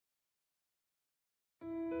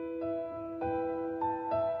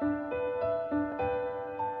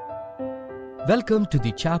Welcome to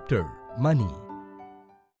the chapter Money.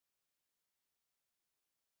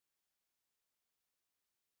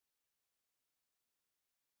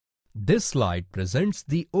 This slide presents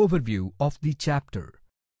the overview of the chapter.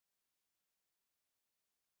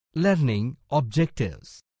 Learning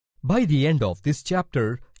objectives. By the end of this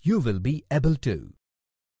chapter, you will be able to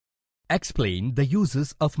explain the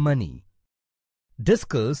uses of money,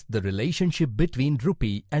 discuss the relationship between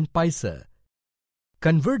rupee and paisa,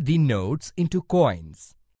 convert the notes into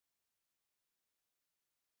coins.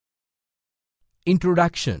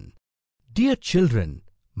 Introduction. Dear children,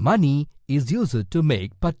 money is used to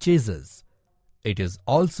make purchases. It is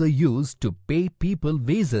also used to pay people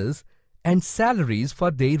wages and salaries for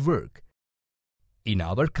their work. In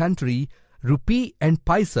our country, rupee and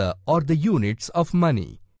paisa are the units of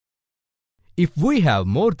money. If we have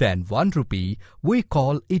more than 1 rupee, we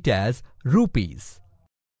call it as rupees.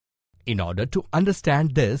 In order to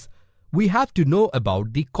understand this, we have to know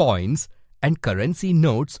about the coins and currency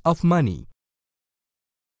notes of money.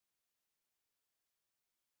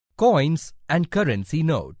 Coins and currency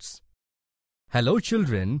notes. Hello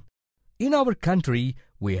children, in our country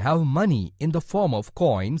we have money in the form of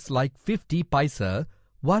coins like 50 paisa,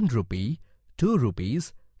 1 rupee, 2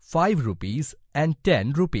 rupees, 5 rupees and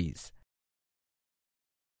 10 rupees.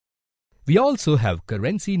 We also have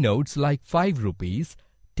currency notes like 5 rupees,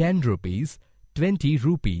 10 rupees, 20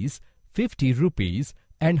 rupees, 50 rupees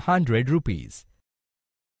and 100 rupees.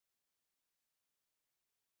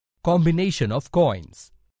 Combination of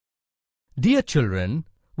coins. Dear children,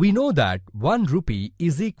 we know that 1 rupee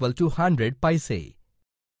is equal to 100 paise.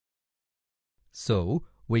 So,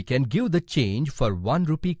 we can give the change for 1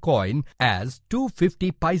 rupee coin as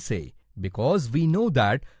 250 paise because we know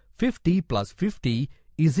that 50 plus 50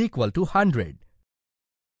 is equal to 100.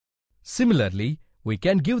 Similarly, we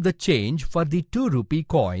can give the change for the 2 rupee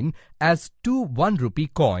coin as 2 1 rupee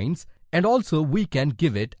coins, and also we can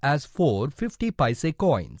give it as 4 50 paise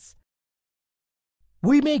coins.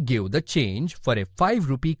 We may give the change for a 5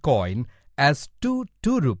 rupee coin as 2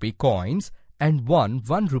 2 rupee coins and 1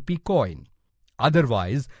 1 rupee coin.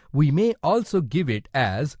 Otherwise, we may also give it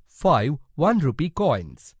as 5 1 rupee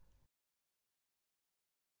coins.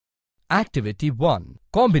 Activity 1.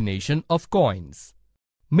 Combination of coins.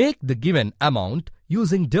 Make the given amount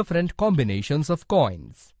using different combinations of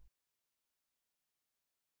coins.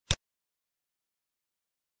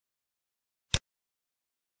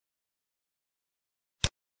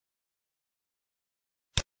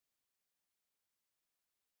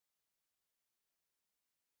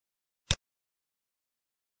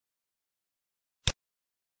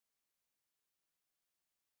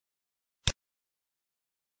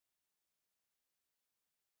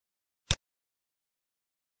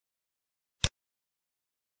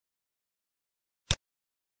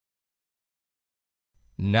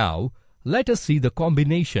 Now, let us see the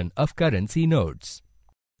combination of currency notes.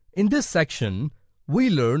 In this section,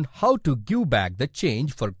 we learn how to give back the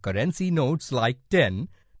change for currency notes like 10,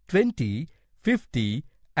 20, 50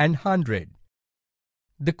 and 100.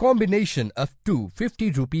 The combination of 2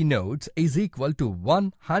 50 rupee notes is equal to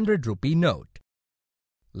 100 rupee note.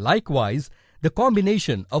 Likewise, the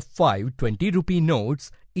combination of 5 20 rupee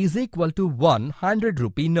notes is equal to 100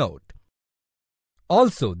 rupee note.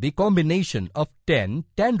 Also, the combination of 10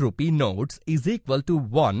 10 rupee notes is equal to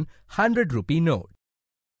 100 rupee note.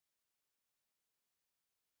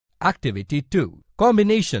 Activity 2.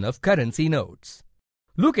 Combination of currency notes.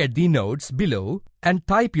 Look at the notes below and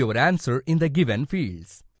type your answer in the given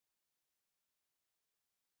fields.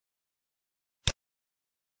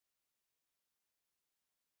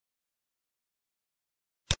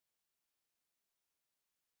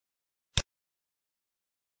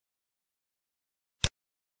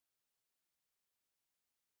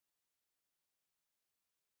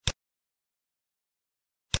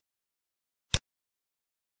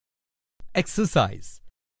 Exercise.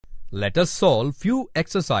 Let us solve few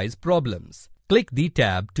exercise problems. Click the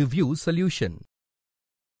tab to view solution.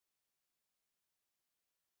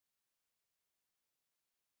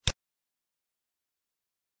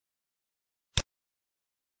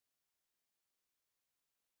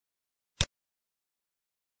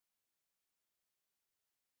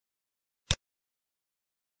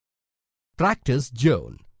 Practice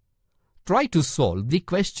zone. Try to solve the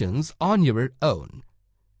questions on your own.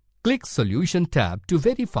 Click Solution tab to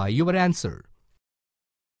verify your answer.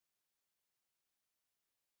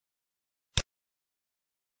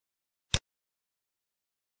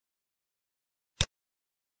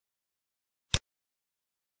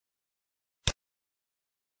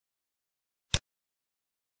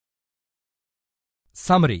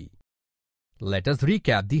 Summary. Let us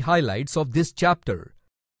recap the highlights of this chapter.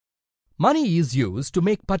 Money is used to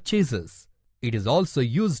make purchases. It is also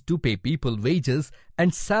used to pay people wages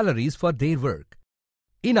and salaries for their work.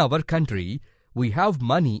 In our country, we have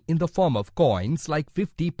money in the form of coins like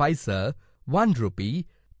 50 paisa, 1 rupee,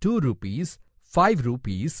 2 rupees, 5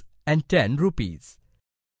 rupees and 10 rupees.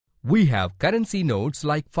 We have currency notes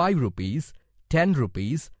like 5 rupees, 10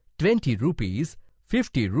 rupees, 20 rupees,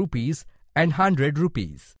 50 rupees and 100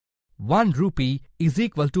 rupees. 1 rupee is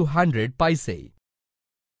equal to 100 paise.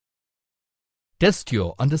 Test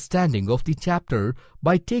your understanding of the chapter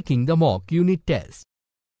by taking the mock unit test.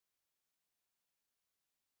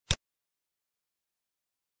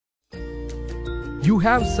 You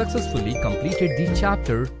have successfully completed the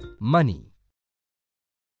chapter Money.